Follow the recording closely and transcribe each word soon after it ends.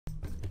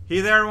Hey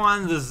there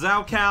everyone, this is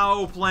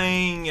Zhao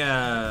playing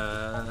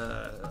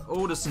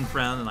Otis and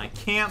Friend, and I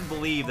can't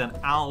believe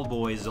that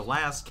Owlboy is the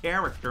last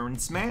character in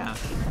Smash.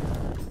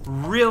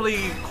 Really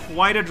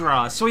quite a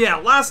draw. So yeah,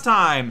 last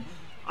time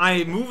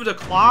I moved a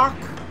clock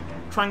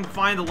trying to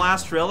find the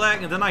last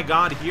relic, and then I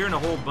got here and a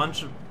whole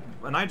bunch of...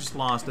 and I just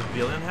lost a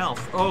billion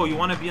health. Oh, you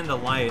want to be in the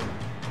light.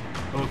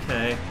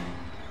 Okay.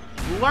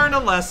 Learn a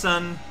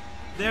lesson.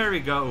 There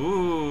we go.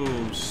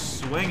 Ooh,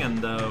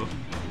 swinging though.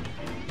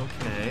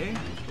 Okay.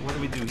 What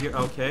do we do here?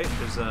 Okay,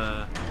 there's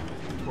a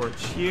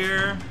torch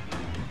here.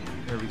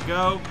 There we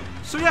go.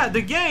 So yeah,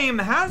 the game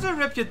has a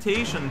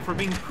reputation for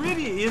being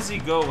pretty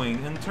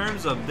easygoing in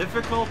terms of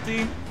difficulty.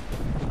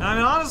 And I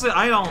mean, honestly,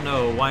 I don't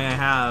know why I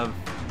have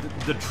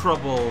the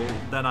trouble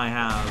that I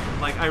have.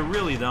 Like, I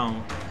really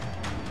don't.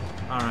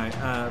 Alright,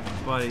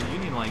 buddy, you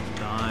need to, like,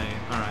 die.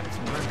 Alright, so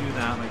I'm gonna do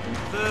that, like,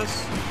 with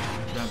this.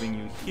 Grabbing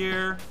you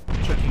here.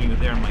 Chucking you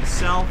there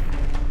myself.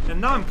 And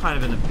now I'm kind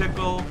of in a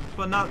pickle,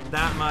 but not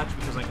that much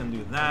because I can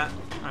do that.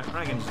 Alright,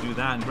 I can just do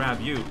that and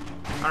grab you.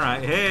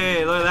 Alright,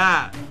 hey, look at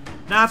that.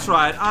 That's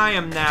right, I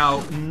am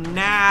now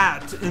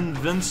Nat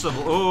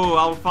Invincible. Oh,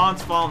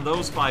 Alphonse following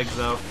those spikes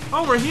though.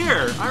 Oh, we're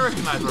here. I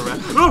recognize where we're at.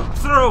 Oh,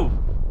 throw!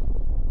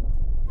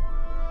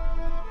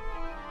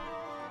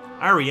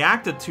 I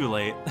reacted too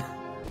late.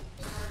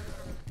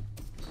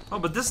 Oh,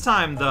 but this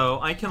time though,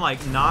 I can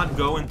like not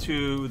go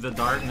into the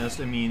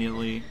darkness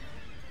immediately.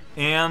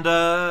 And,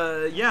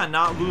 yeah,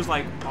 not lose,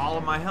 like, all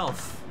of my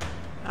health.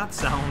 That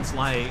sounds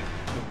like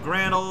a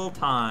grand old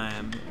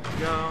time. There we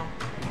go.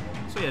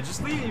 So, yeah,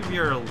 just leave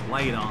your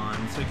light on,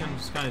 so you can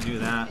just kind of do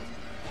that.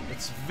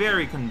 It's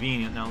very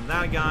convenient. Now,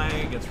 that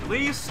guy gets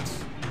released,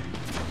 so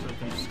I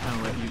can just kind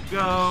of let you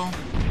go.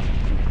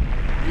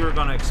 You're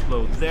gonna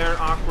explode there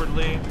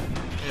awkwardly.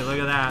 Hey, look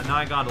at that. Now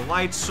I got a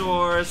light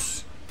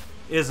source.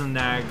 Isn't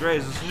that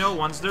great? You know,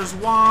 once there's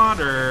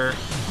water...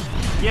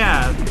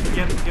 yeah,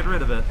 get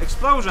rid of it.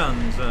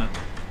 Explosions!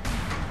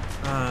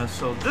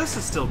 So this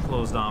is still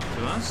closed off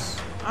to us.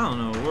 I don't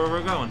know where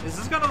we're going. Is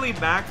this gonna lead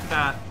back to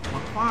that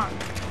 1 o'clock?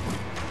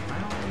 I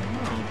don't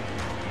know.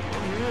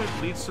 Well, here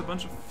it leads to a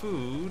bunch of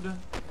food.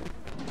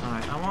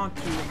 Alright, I want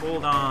to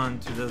hold on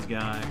to this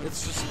guy.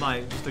 It's just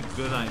like, just a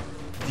good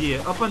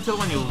idea. Up until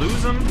when you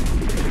lose him,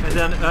 and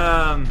then,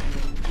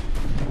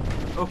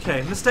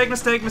 okay, mistake.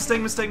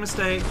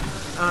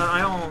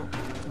 I don't...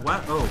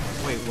 what? Oh,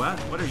 wait, what?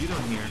 What are you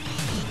doing here?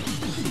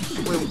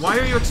 Wait, why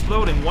are you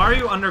exploding? Why are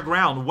you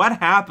underground? What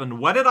happened?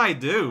 What did I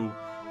do?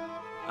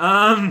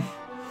 The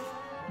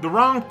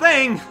wrong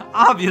thing,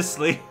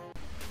 obviously.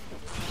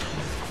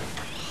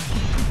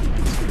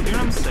 Here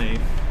I'm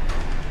safe.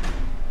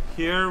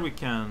 Here we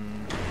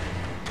can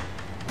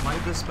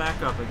light this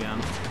back up again.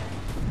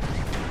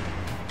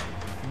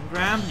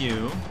 Grab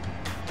you.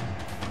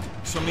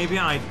 So maybe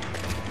I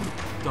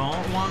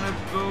don't want to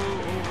go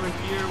over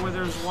here where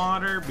there's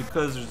water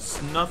because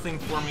there's nothing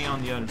for me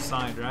on the other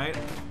side, right?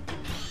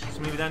 So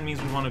maybe that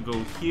means we want to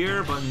go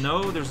here, but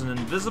no, there's an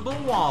invisible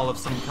wall of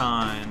some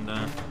kind.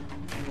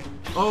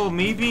 Oh,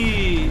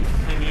 maybe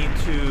I need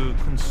to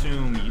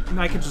consume...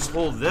 I could just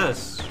hold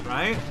this,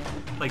 right?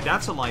 Like,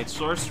 that's a light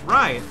source,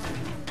 right?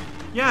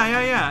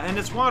 Yeah, and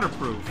it's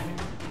waterproof.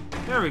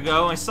 There we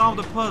go, I solved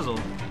a puzzle.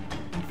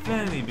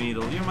 Infinity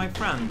Beetle, you're my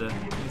friend.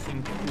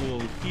 Anything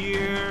cool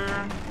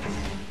here?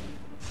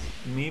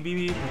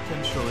 Maybe,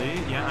 potentially.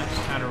 Yeah, I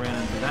just kind of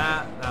ran into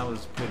that. That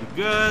was pretty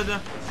good.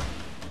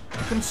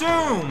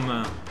 Consume!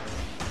 I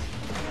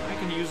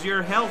can use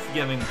your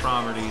health-giving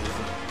properties.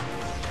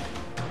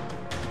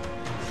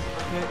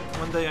 Okay,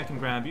 one day I can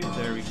grab you.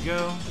 There we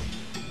go.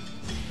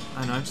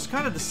 I know, I just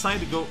kind of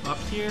decided to go up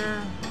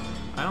here.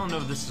 I don't know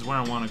if this is where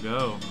I want to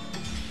go.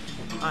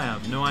 I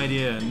have no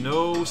idea.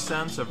 No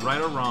sense of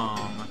right or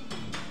wrong.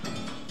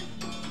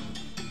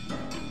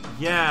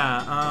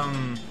 Yeah,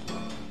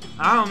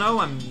 I don't know,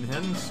 I'm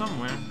heading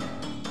somewhere.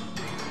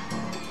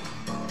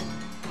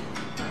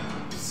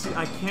 See,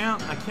 I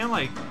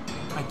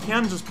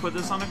can just put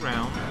this on the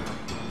ground.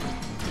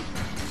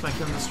 So I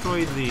can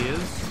destroy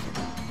these.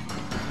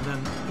 And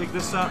then pick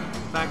this up,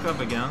 back up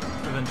again,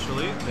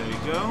 eventually. There you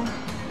go.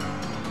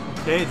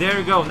 Okay, there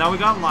you go. Now we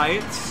got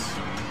lights.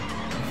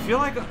 I feel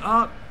like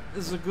up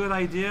is a good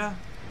idea.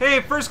 Hey,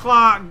 first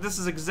clock! This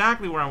is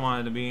exactly where I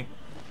wanted to be.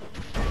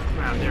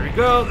 There we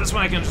go. This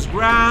one I can just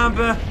grab.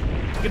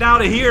 Get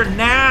out of here,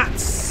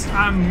 gnats!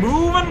 I'm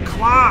moving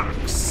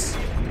clocks,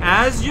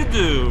 as you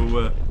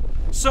do.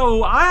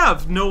 So, I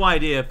have no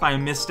idea if I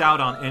missed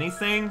out on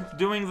anything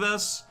doing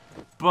this,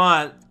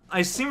 but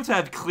I seem to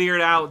have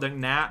cleared out the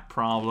gnat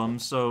problem,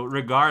 so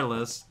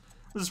regardless,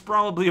 this is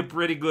probably a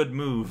pretty good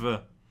move.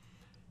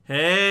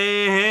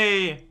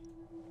 Hey!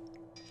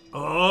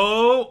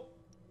 Oh!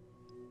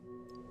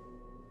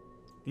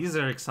 These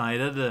are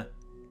excited.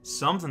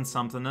 Something.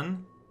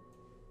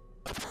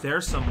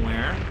 There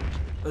somewhere.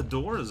 A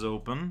door is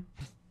open.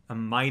 A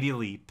mighty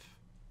leap.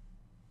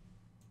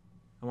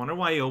 I wonder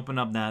why you opened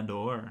up that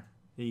door.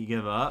 Did you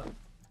give up?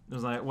 It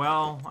was like,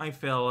 well, I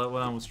failed at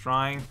what I was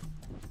trying.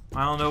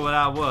 I don't know what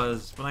that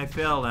was, but I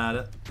failed at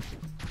it.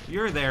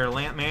 You're there,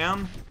 Lamp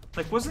Man.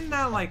 Like, wasn't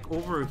that, like,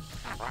 over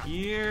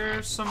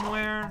here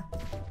somewhere?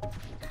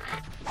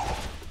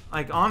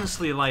 Like,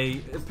 honestly,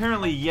 like,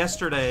 apparently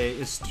yesterday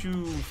is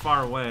too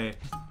far away.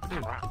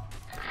 Dude,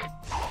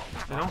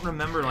 I don't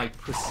remember, like,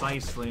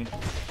 precisely.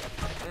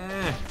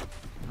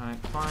 Alright,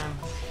 fine.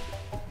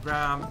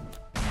 Grab.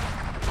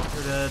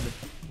 You're dead.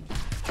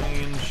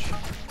 Change.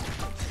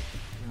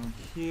 Down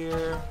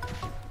here.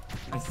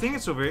 I think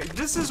it's over here.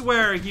 This is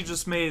where he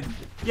just made...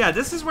 Yeah,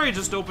 this is where he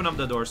just opened up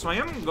the door. So I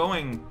am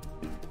going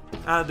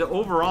the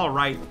overall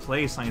right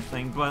place, I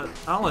think. But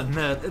I'll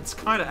admit, it's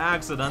kind of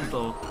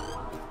accidental.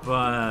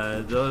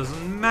 But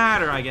doesn't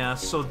matter, I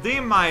guess. So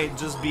they might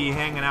just be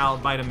hanging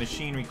out by the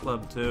machinery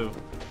club, too.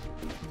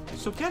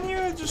 So can you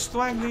just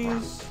flag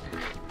these?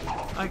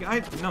 Like,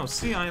 no,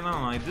 see, I know.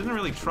 I didn't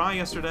really try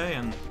yesterday,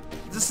 and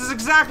this is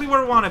exactly where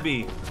I want to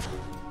be.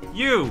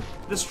 You,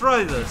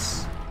 destroy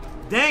this.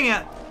 Dang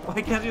it.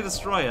 Why can't you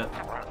destroy it?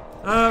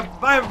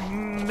 I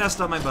messed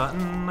up my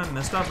button. I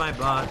messed up my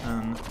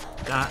button.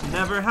 That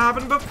never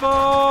happened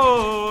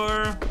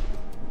before.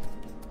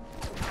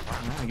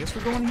 I guess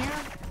we're going here?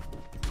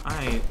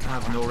 I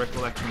have no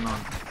recollection on...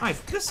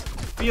 this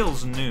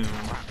feels new.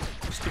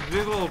 Just a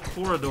big old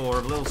corridor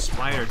of little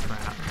spider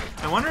trap.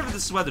 I wonder if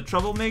this is why the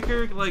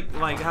troublemaker, like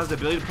has the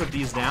ability to put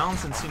these down,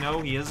 since, you know,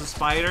 he is a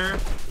spider.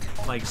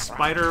 Like,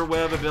 spider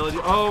web ability.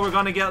 Oh, we're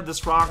gonna get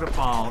this rocket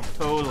ball.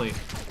 Totally.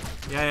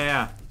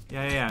 Yeah.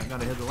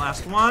 Gotta hit the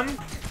last one.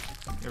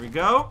 There we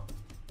go.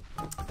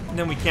 And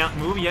then we can't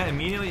move yet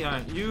immediately.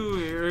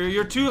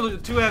 You're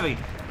too heavy.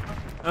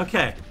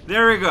 Okay,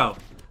 there we go.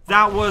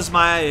 That was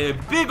my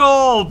big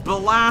old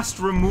blast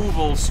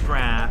removal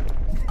strat.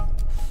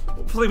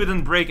 Hopefully we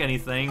didn't break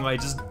anything by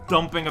just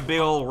dumping a big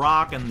old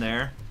rock in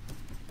there.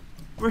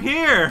 We're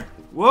here!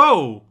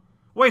 Whoa!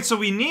 Wait, so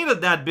we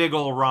needed that big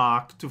old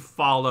rock to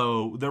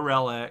follow the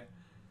relic.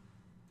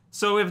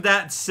 So if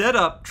that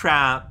setup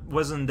trap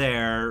wasn't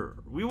there,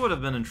 we would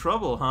have been in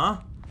trouble, huh?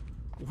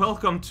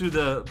 Welcome to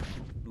the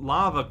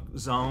lava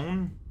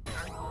zone.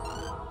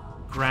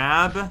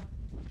 Grab.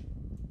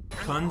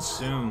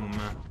 Consume.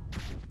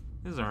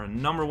 These are our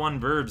 #1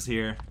 verbs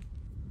here.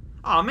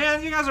 Aw,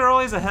 man, you guys are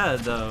always ahead,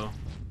 though.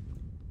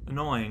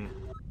 Annoying.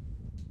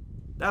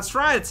 That's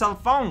right, cell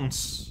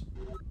phones.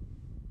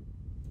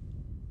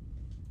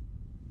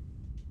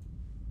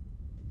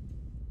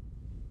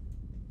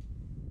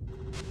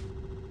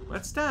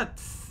 What's that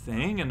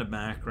thing in the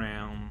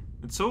background?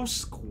 It's so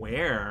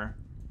square.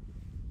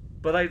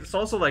 But it's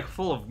also, like,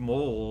 full of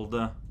mold.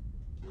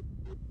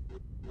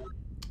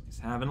 He's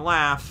having a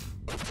laugh.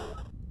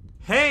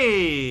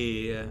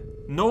 Hey!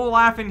 No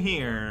laughing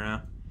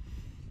here.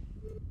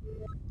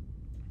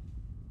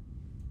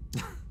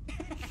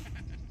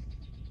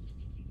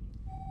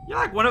 You're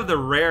like one of the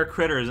rare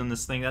critters in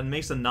this thing that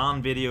makes a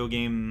non-video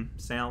game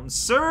sound.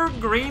 Sir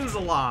Green's a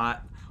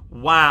lot.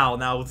 Wow,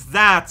 now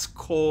that's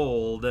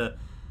cold.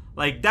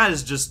 Like, that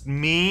is just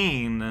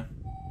mean.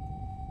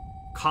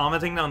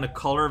 Commenting on the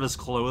color of his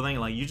clothing,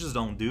 like, you just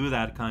don't do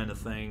that kind of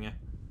thing. I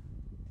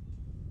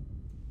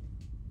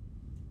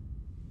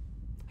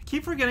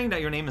keep forgetting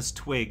that your name is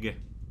Twig.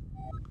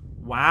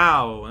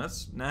 Wow,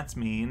 that's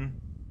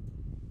mean.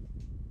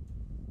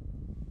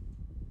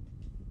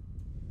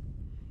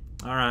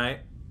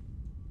 Alright.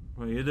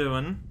 What are you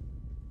doing?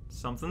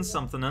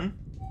 Something-something-in.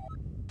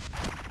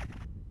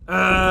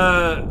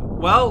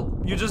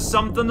 Well, you just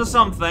something to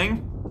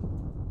something.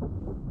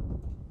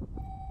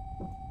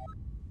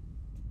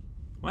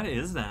 What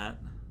is that?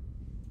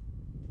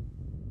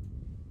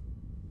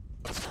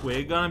 Is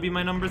Twig gonna be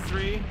my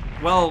 #3?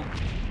 Well,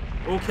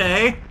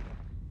 okay.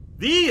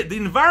 The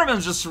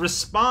environments just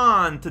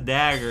respond to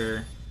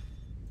Dagger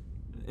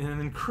in an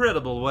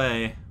incredible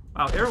way.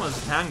 Wow,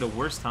 everyone's having the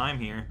worst time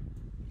here.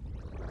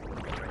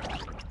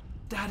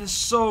 That is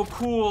so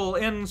cool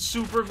and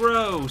super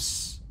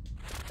gross.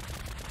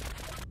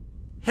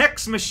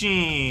 Hex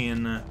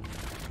machine.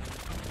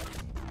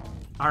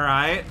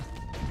 Alright.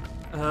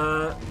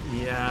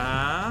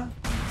 Yeah.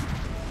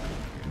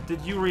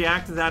 Did you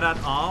react to that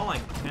at all? I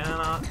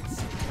cannot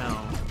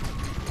tell.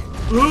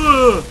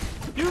 Ugh!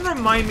 You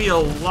remind me a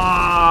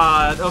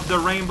lot of the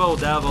Rainbow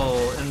Devil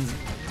in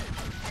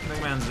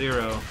Mega Man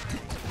 0.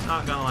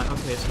 Not gonna lie.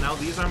 Okay, so now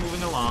these are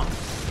moving along.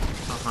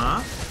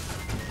 Uh-huh.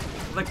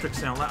 Electric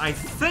sound. I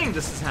think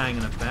this is having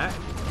an effect.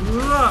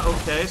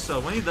 Okay, so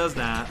when he does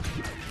that,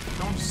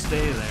 don't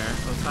stay there.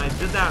 I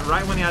did that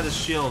right when he had his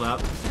shield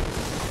up.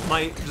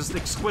 My just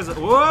exquisite.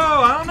 Whoa,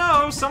 I don't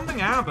know. Something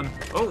happened.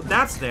 Oh,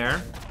 that's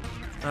there.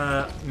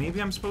 Maybe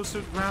I'm supposed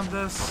to grab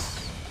this?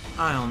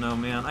 I don't know,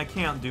 man. I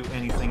can't do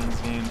anything in this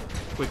game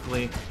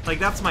quickly. Like,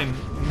 that's my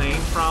main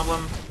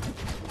problem.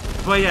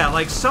 But yeah,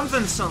 like,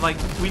 like,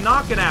 we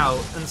knock it out,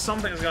 and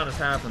something's gotta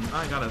happen.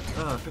 I gotta,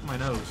 pick my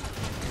nose.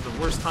 It's the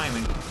worst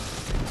timing.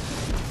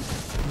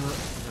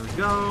 There we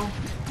go.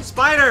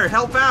 Spider,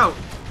 help out!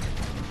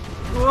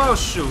 Oh,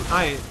 shoot.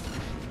 I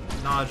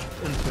nudged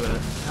into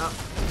it. Yep.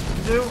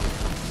 Do.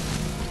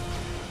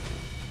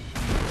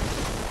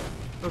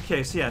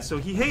 Okay, so yeah, so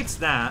he hates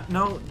that.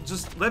 No,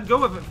 just let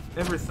go of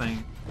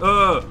everything.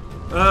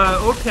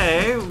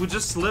 Okay, we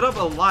just lit up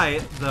a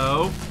light,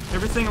 though.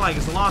 Everything, like,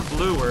 is a lot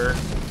bluer,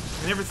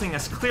 and everything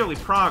has clearly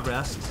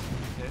progressed.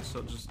 Okay,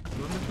 so just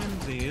go in between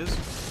these.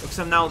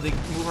 Except now they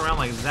move around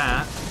like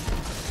that.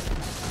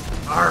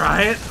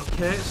 Alright,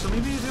 okay, so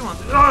maybe you do want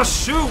to— oh,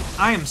 shoot!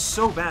 I am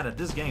so bad at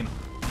this game.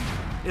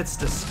 It's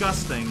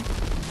disgusting.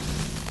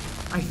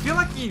 I feel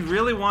like he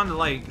really wanted to,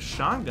 like,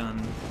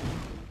 shotgun.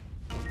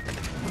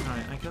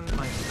 Alright, I can,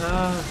 like,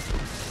 I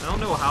don't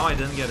know how I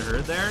didn't get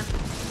hurt there.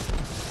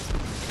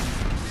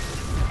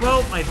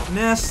 Well, I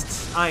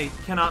missed. I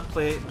cannot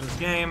play this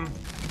game.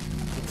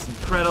 It's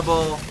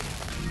incredible.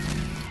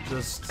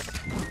 Just...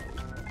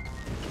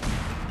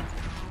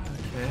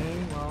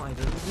 okay, well, I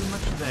didn't do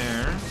much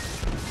there.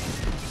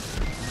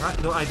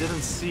 No, I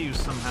didn't see you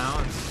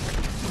somehow.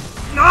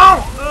 It's...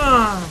 no!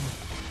 Ugh!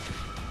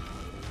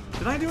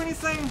 Did I do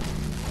anything?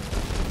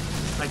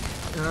 Like,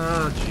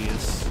 oh,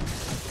 jeez.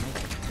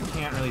 I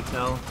can't really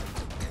tell.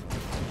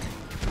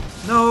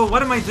 No,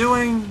 what am I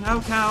doing? Ow,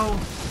 cow.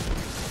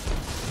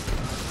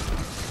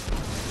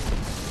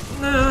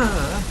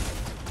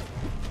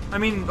 I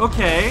mean,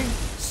 okay,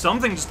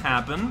 something just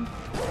happened,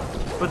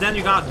 but then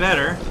you got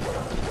better.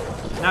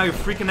 Now you're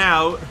freaking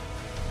out.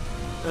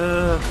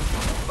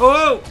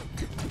 Oh!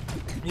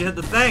 You hit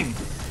the thing.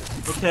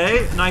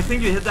 Okay, and I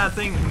think you hit that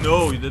thing.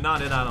 No, you did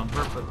not hit that on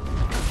purpose.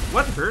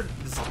 What hurt?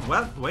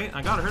 What? Wait,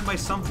 I got hurt by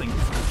something.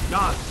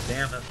 God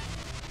damn it.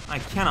 I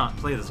cannot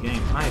play this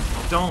game. I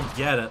don't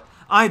get it.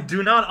 I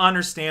do not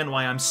understand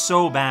why I'm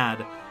so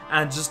bad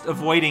at just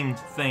avoiding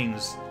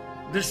things.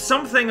 There's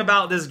something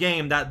about this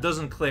game that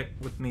doesn't click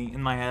with me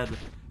in my head,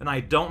 and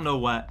I don't know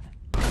what.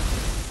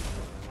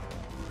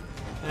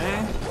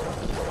 Okay.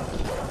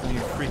 Now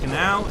you're freaking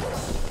out.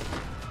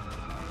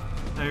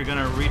 Now you're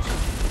gonna reach...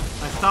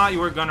 I thought you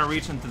were gonna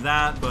reach into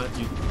that, but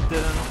you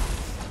didn't.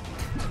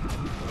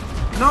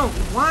 No,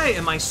 why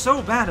am I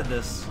so bad at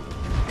this?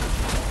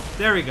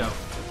 There we go.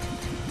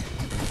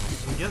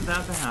 We get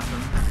that to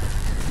happen.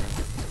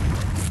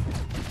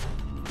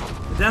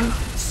 Then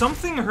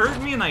something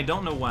hurt me and I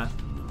don't know what.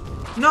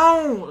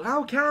 No!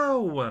 Ow,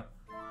 cow!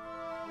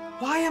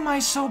 Why am I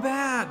so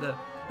bad?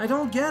 I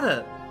don't get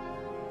it.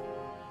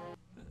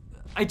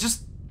 I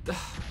just...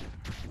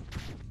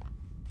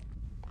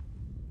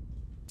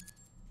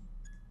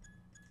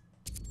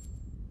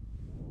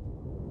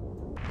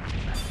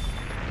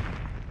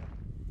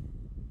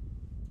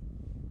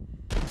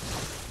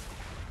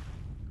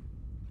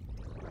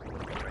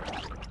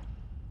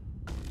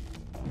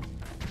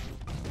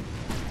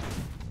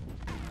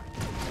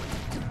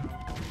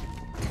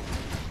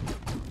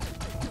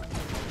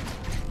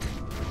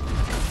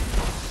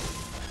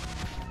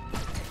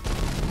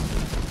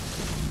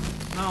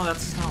 no,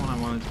 that's not what I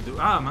wanted to do.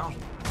 Ah, mouse.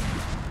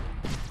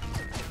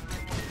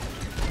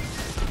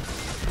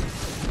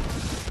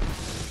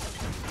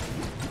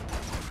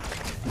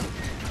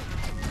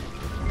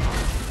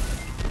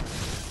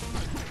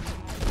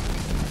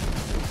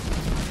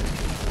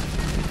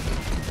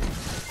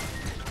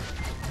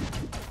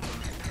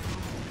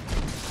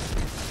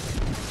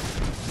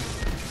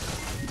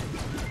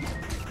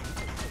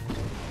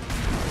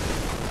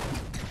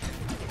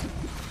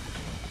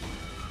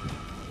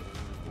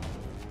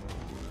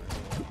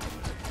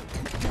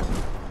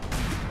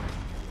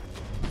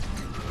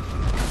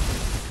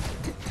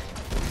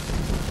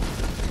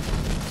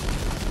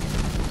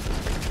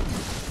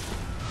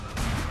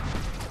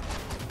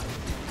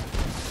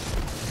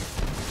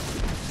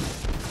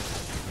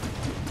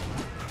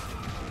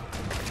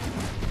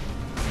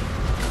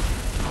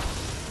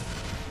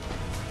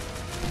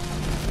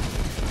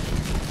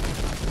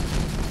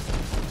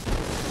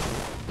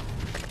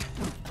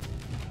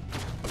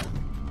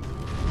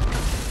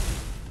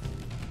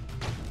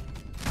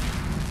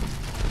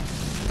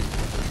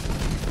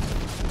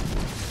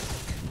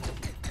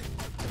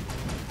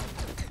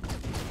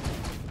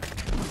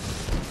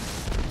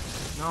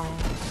 No.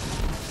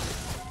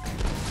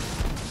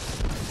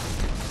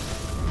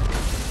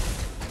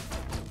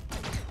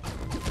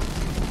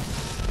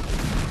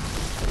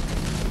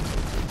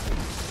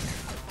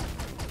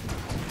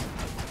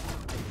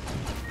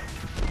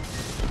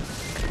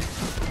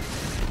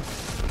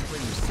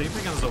 Wait, you're safe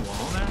against the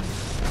wall there?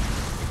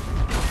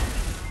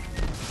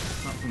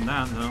 Not from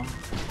that, though.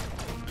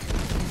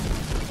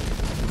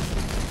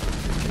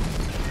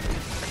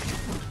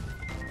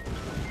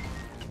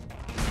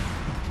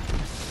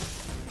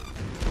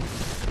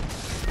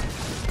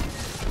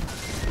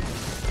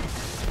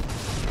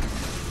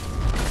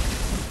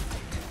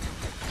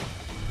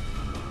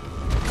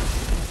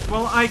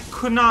 Well, I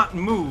could not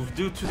move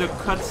due to the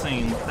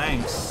cutscene.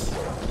 Thanks.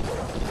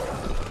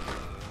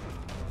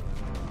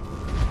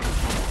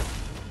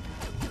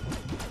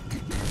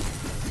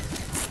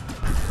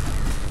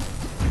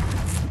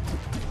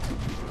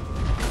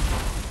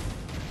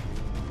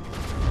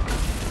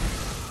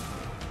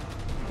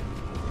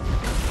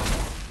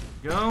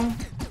 Go.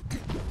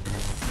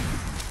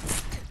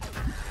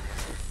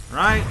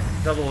 Right,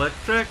 double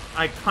electric.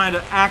 I kind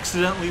of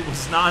accidentally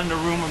was not in the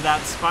room of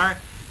that spire.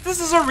 This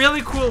is a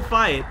really cool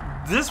fight.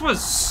 This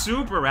was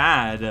super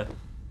rad.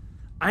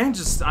 I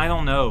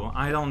don't know.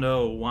 I don't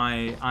know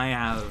why I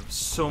have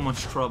so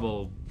much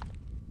trouble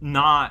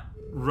not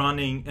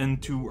running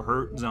into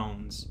hurt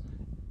zones.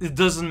 It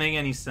doesn't make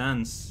any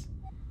sense.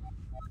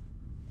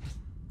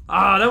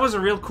 Ah, that was a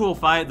real cool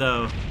fight,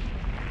 though.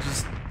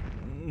 Just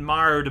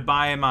marred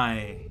by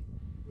my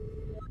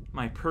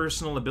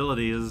personal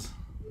abilities.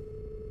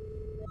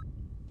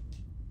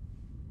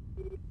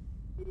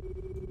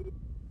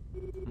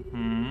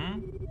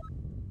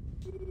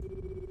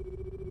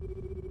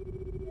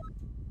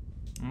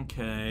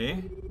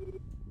 Okay.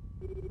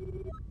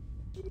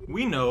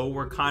 We know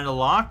we're kind of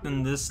locked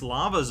in this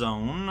lava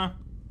zone.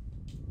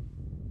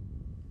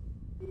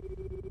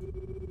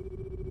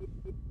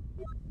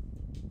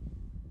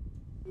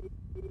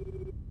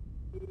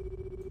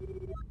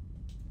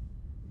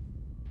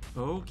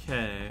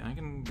 Okay, I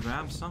can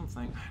grab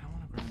something. I don't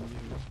want to grab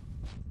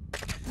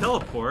you.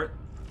 Teleport?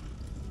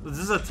 This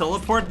is a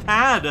teleport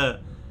pad.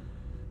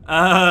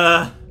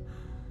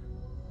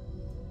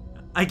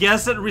 I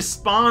guess it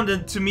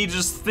responded to me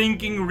just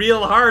thinking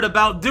real hard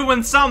about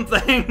doing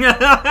something.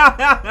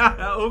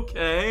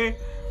 Okay.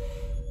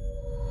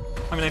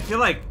 I mean, I feel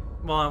like,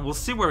 well, we'll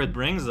see where it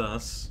brings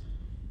us.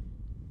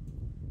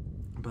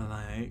 But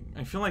I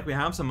feel like we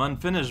have some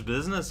unfinished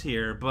business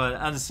here, but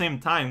at the same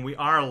time, we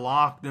are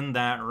locked in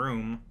that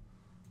room.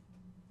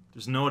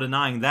 There's no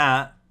denying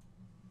that.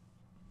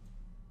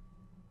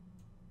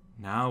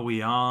 Now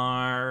we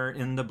are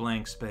in the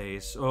blank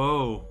space.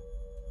 Oh.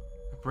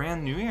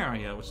 Brand new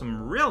area with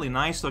some really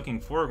nice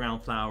looking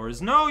foreground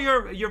flowers. No,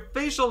 your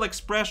facial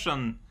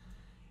expression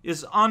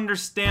is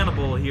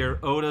understandable here,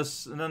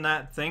 Otis. And then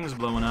that thing's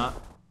blowing up.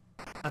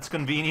 That's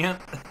convenient.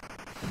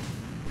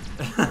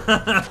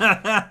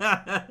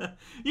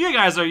 You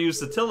guys are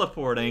used to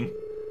teleporting.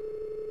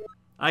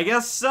 I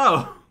guess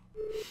so.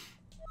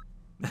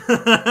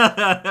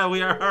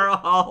 We are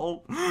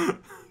all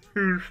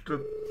used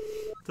to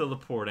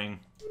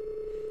teleporting.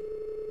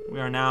 We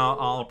are now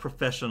all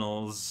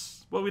professionals.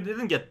 Well, we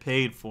didn't get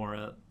paid for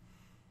it.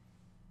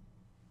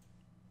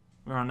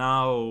 We are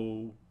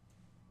now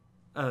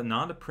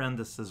not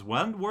apprentices.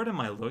 What word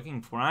am I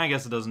looking for? I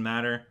guess it doesn't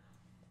matter.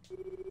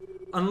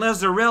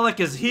 Unless the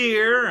relic is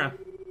here.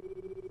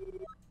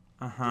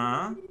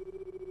 Uh-huh.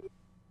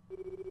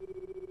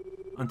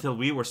 Until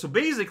we were. So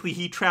basically,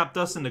 he trapped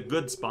us in a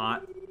good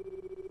spot.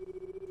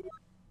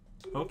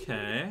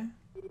 Okay.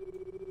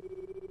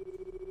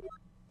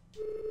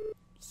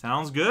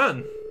 Sounds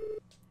good.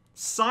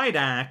 Side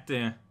act.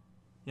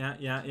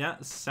 Yeah.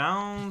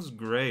 Sounds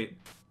great.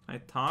 I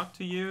talk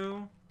to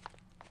you.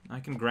 I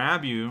can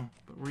grab you,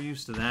 but we're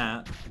used to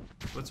that.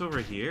 What's over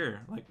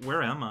here? Like,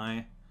 where am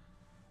I?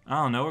 I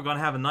don't know. We're gonna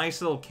have a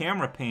nice little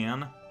camera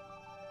pan.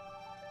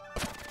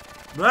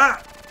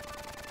 Ah!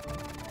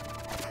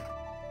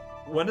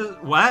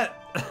 What?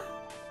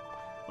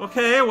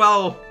 Okay,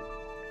 well...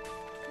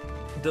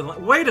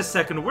 Wait a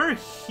second, we're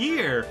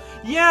here!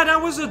 Yeah,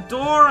 that was a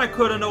door I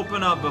couldn't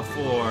open up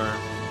before.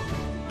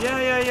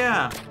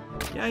 Yeah.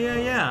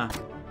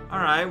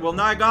 Alright, well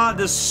now I got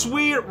this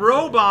sweet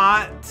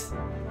robot.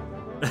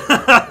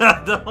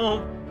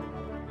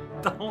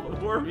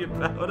 Don't worry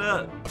about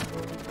it.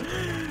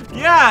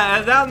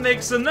 Yeah, that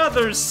makes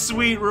another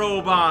sweet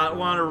robot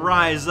want to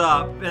rise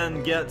up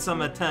and get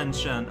some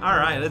attention.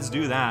 Alright, let's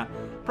do that.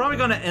 Probably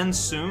gonna end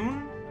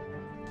soon.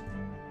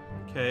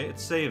 Okay,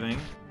 it's saving.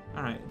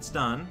 Alright, it's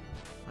done.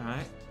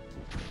 Alright.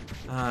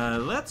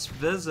 Let's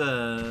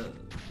visit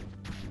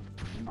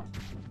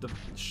the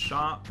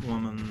shop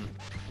woman,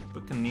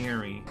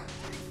 Buccaneery,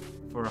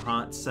 for a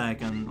hot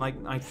second. Like,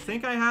 I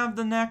think I have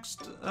the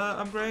next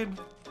upgrade.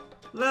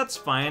 Let's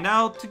find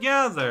out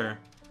together.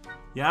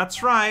 Yeah,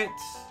 that's right.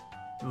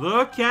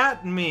 Look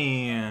at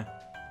me.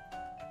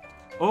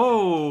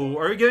 Oh,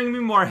 are you giving me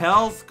more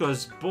health?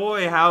 Because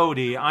boy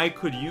howdy, I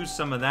could use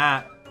some of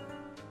that.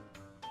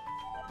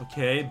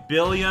 Okay,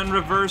 billion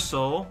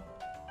reversal.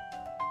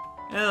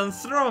 And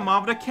throw him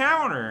off the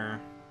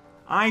counter.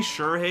 I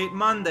sure hate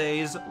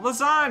Mondays.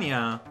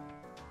 Lasagna.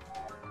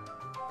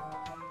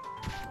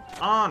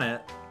 On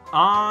it.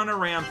 On a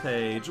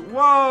rampage.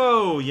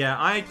 Whoa! Yeah,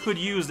 I could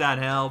use that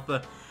health.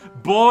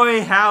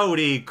 Boy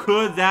howdy,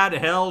 could that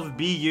health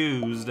be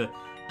used.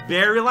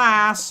 Very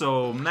last,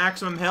 so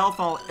maximum health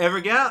I'll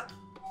ever get.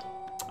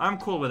 I'm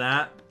cool with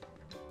that.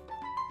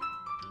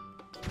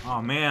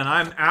 Oh man,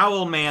 I'm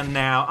Owlman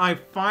now. I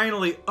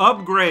finally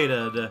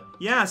upgraded.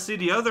 Yeah, see,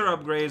 the other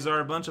upgrades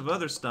are a bunch of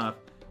other stuff.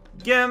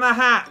 Give him a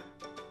hat.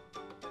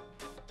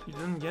 You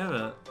didn't give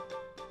it.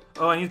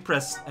 Oh, I need to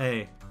press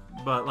A.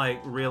 But, like,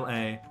 real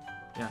A.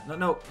 Yeah,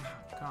 no.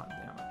 God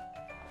damn it.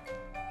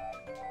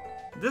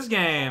 This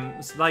game,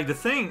 it's like the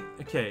thing...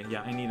 Okay,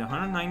 yeah, I need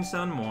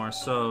 197 more,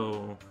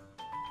 so...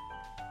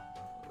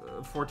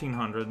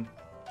 1,400.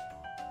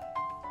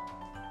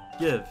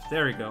 Give.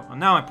 There we go.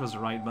 Now I press the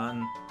right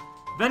button.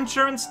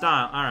 Venture and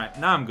style. Alright,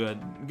 now I'm good.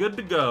 Good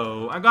to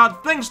go. I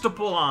got things to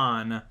pull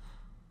on.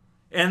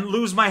 And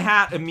lose my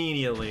hat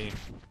immediately.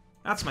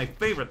 That's my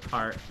favorite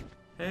part.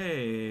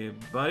 Hey,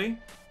 buddy.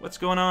 What's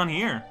going on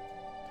here?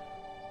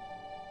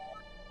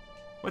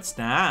 What's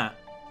that?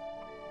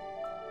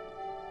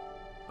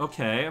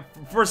 Okay.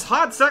 For a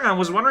hot second, I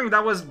was wondering if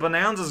that was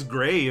Bonanza's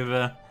grave.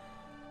 I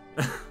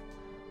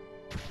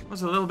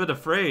was a little bit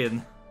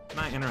afraid. Can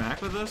I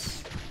interact with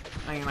this?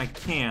 I mean, I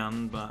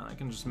can, but I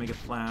can just make it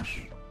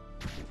flash.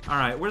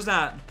 Alright, where's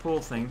that pull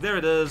thing? There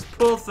it is.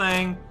 Pull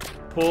thing.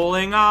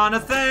 Pulling on a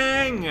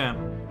thing!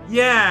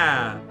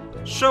 Yeah!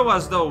 Show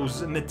us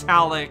those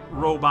metallic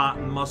robot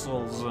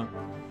muscles.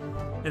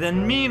 And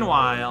then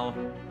meanwhile,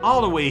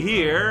 all the way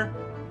here,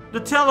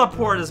 the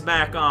teleport is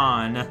back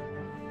on.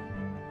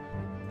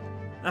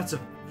 That's a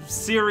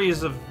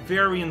series of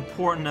very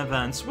important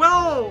events.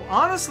 Well,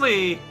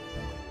 honestly,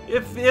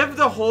 if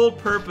the whole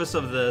purpose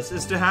of this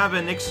is to have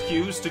an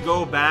excuse to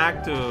go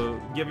back to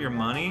give your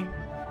money,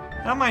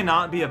 that might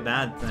not be a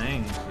bad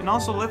thing. And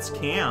also, let's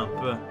camp.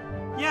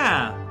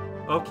 Yeah,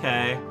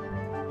 okay.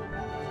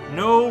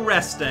 No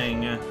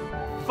resting.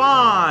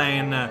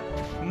 Fine.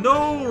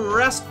 No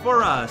rest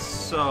for us.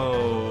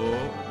 So,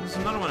 there's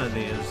another one of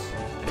these.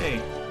 Hey,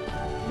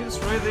 can you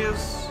destroy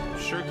these?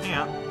 Sure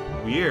can't.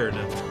 Weird.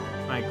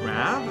 Can I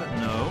grab?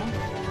 No.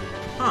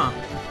 Huh.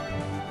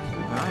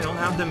 Well, I don't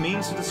have the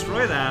means to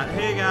destroy that.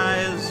 Hey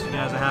guys, you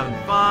guys are having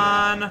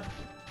fun.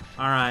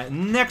 Alright,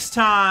 next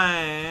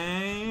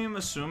time,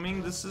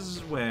 assuming this is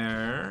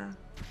where...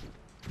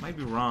 Might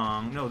be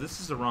wrong. No, this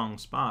is the wrong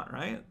spot,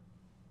 right?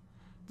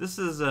 This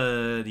is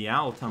the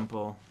Owl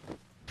Temple.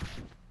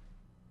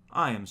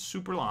 I am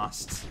super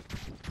lost.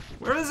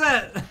 Where is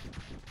it?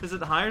 Is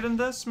it higher than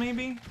this,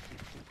 maybe?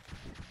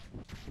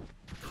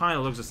 Kind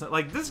of looks the same.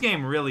 Like, this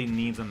game really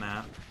needs a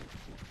map.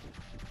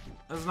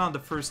 This is not the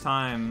first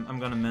time I'm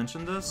gonna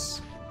mention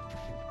this.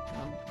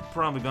 I'm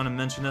probably gonna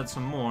mention it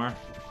some more.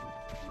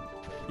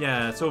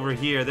 Yeah, it's over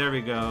here. There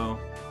we go.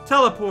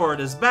 Teleport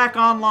is back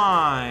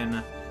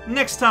online.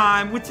 Next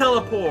time we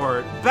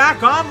teleport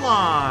back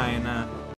online.